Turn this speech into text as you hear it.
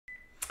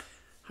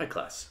Hi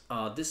class.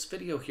 This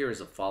video here is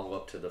a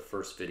follow-up to the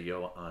first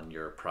video on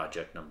your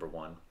project number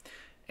 1.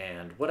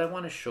 And what I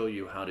want to show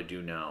you how to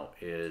do now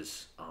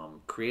is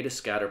create a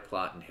scatter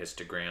plot and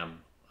histogram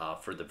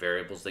for the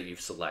variables that you've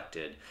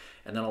selected.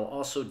 And then I'll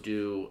also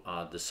do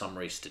the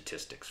summary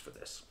statistics for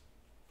this.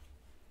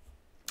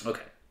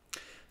 Okay.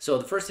 So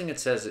the first thing it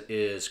says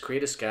is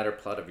create a scatter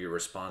plot of your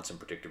response and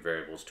predictor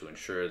variables to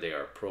ensure they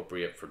are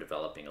appropriate for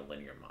developing a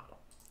linear model.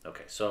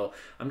 Okay, so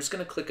I'm just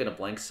going to click in a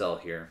blank cell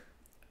here.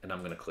 And I'm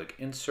going to click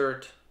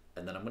Insert,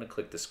 and then I'm going to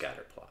click the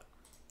scatter plot.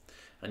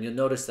 And you'll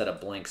notice that a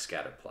blank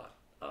scatter plot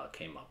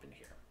came up in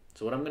here.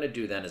 So what I'm going to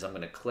do then is I'm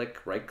going to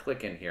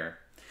right-click in here,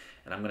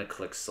 and I'm going to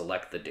click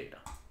Select the Data.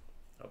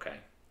 Okay.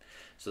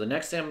 So the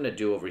next thing I'm going to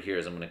do over here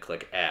is I'm going to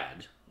click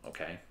Add.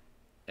 Okay.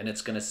 And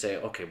it's going to say,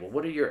 okay, well,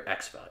 what are your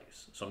X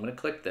values? So I'm going to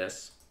click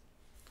this,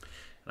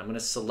 and I'm going to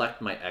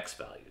select my X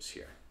values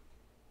here.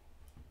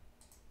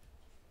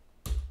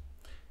 And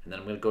then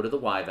I'm going to go to the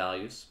Y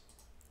values.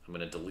 I'm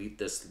going to delete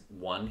this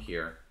one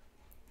here.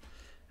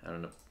 I'm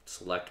going to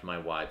select my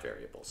Y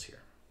variables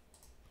here.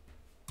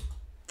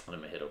 And I'm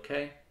going to hit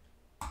OK.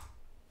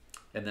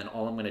 And then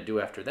all I'm going to do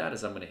after that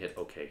is I'm going to hit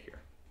OK here.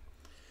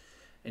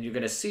 And you're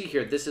going to see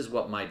here, this is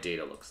what my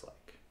data looks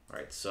like. All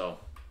right, so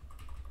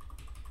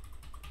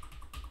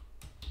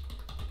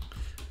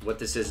what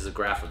this is a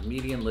graph of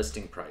median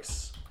listing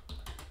price.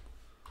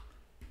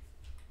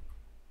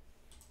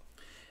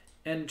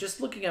 And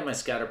just looking at my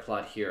scatter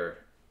plot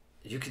here,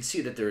 you can see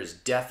that there is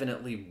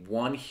definitely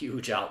one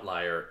huge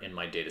outlier in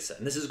my data set.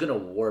 And this is going to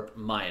warp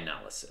my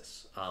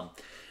analysis.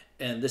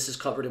 And this is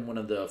covered in one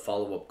of the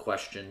follow-up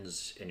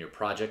questions in your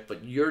project,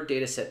 but your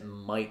data set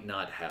might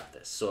not have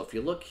this. So if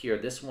you look here,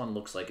 this one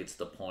looks like it's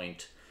the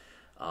point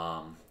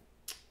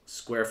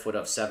square foot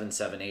of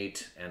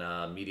 778 and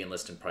a median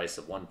listing price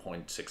of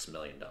 $1.6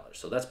 million.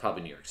 So that's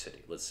probably New York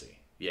City. Let's see.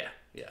 Yeah.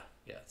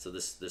 So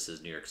this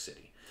is New York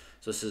City.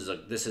 So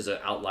this is an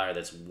outlier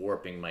that's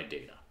warping my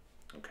data.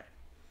 Okay.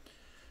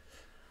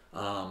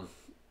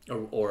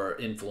 Or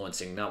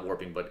influencing, not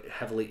warping, but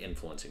heavily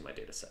influencing my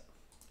data set.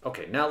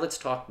 Okay, now let's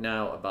talk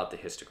now about the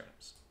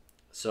histograms.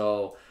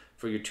 So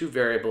for your two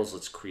variables,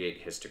 let's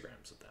create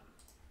histograms of them.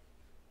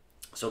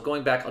 So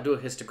going back, I'll do a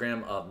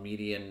histogram of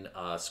median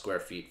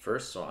square feet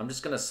first. So I'm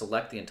just going to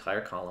select the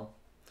entire column.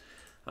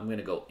 I'm going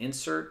to go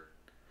Insert,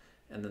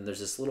 and then there's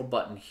this little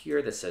button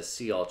here that says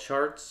See All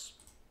Charts.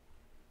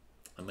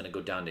 I'm going to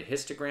go down to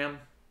Histogram.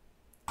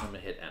 I'm going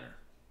to hit Enter.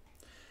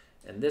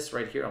 And this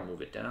right here, I'll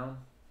move it down.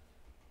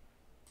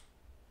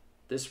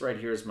 This right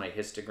here is my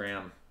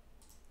histogram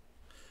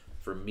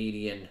for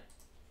median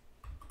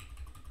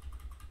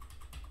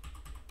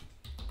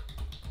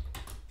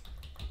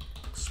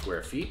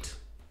square feet.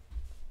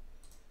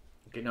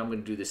 Okay, now I'm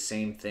going to do the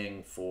same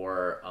thing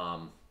for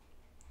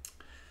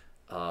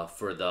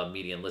the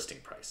median listing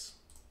price.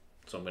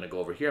 So I'm going to go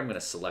over here. I'm going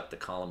to select the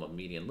column of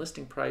median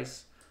listing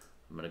price.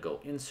 I'm going to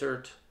go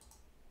Insert,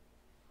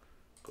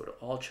 go to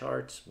All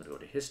Charts. I'm going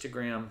to go to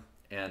Histogram.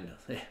 And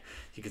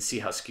you can see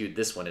how skewed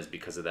this one is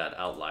because of that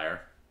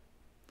outlier.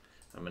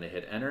 I'm going to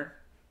hit Enter.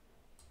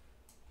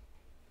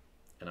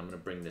 And I'm going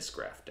to bring this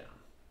graph down.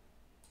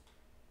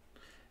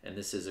 And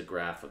this is a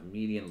graph of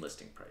median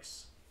listing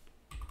price.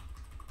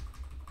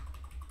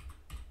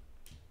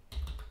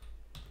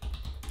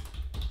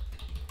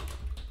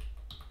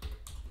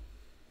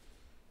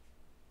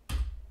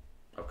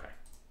 Okay.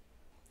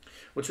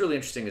 What's really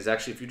interesting is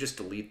actually if you just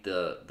delete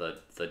the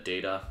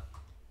data,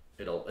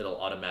 it'll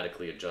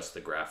automatically adjust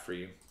the graph for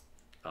you,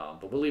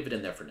 but we'll leave it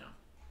in there for now.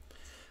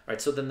 All right,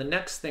 so then the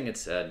next thing it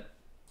said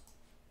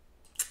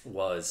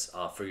was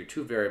for your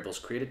two variables,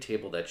 create a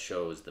table that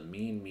shows the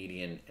mean,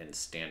 median, and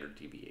standard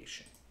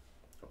deviation.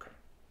 Okay.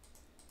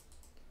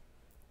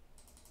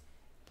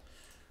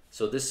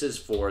 So this is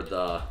for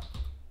the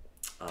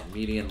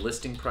median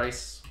listing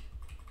price,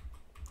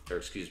 or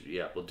excuse me,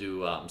 yeah, we'll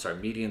do, I'm sorry,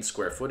 median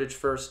square footage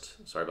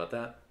first. Sorry about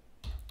that.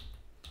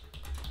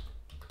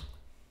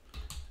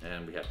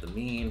 And we have the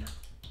mean,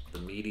 the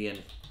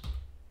median,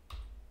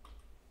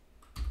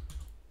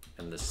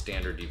 and the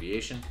standard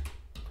deviation.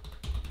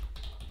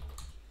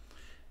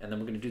 And then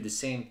we're going to do the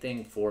same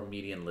thing for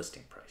median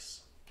listing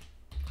price.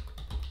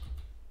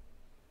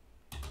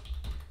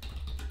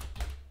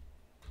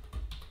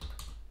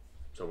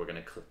 So we're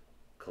going to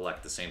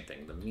collect the same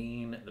thing, the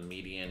mean, the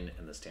median,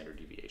 and the standard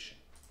deviation.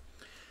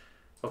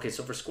 Okay,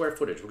 so for square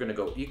footage, we're going to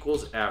go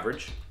equals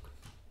average,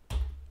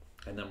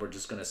 and then we're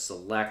just going to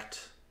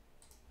select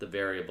the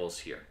variables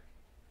here.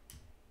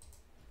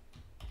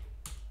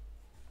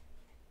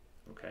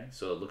 Okay,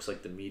 so it looks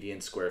like the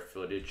median square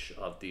footage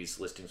of these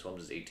listings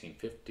homes is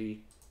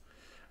 1850,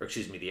 or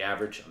excuse me, the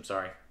average, I'm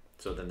sorry.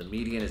 So then the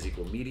median is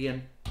equal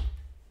median.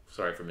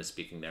 Sorry for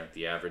misspeaking there,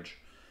 the average.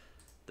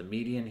 The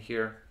median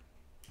here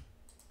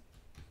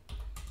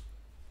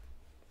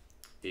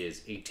is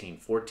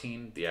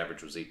 1814, the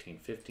average was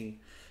 1850.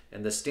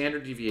 And the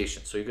standard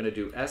deviation, so you're going to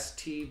do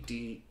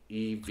STDEV.S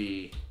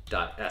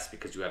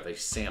because you have a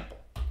sample.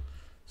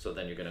 So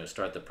then you're going to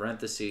start the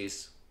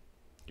parentheses,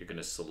 you're going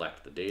to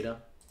select the data,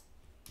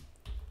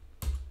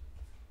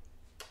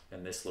 and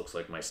And this looks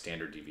like my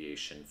standard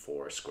deviation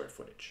for square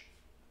footage.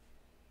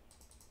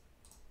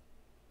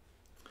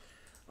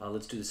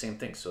 Let's do the same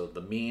thing. So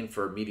the mean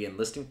for median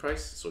listing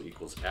price, so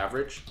equals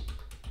average.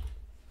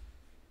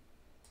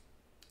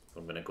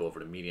 I'm going to go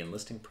over to median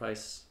listing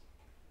price.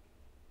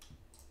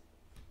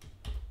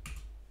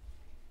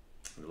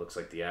 It looks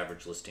like the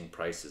average listing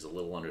price is a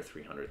little under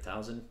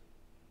 300,000.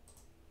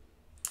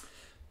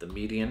 The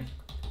median.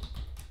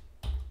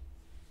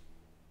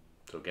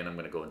 So again, I'm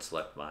going to go and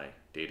select my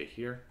data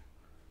here.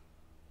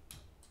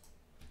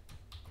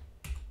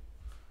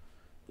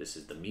 This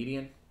is the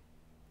median,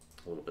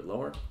 a little bit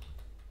lower.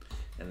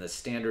 And the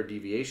standard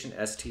deviation,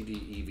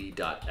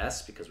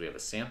 STDEV.S, because we have a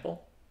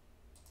sample.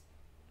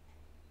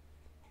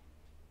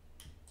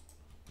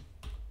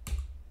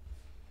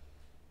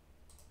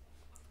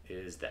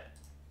 Is that.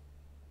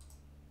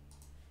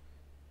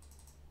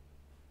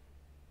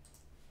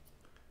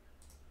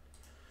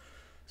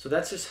 So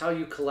that's just how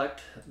you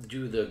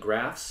do the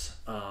graphs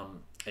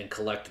and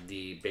collect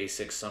the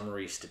basic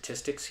summary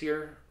statistics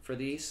here for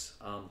these.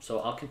 So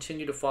I'll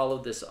continue to follow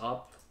this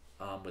up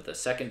with a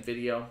second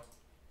video.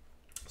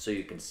 So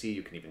you can see,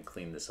 you can even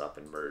clean this up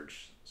and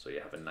merge. So you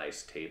have a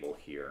nice table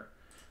here.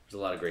 There's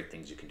a lot of great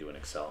things you can do in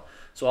Excel.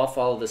 So I'll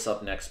follow this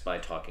up next by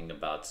talking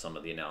about some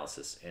of the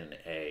analysis in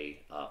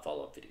a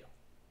follow-up video.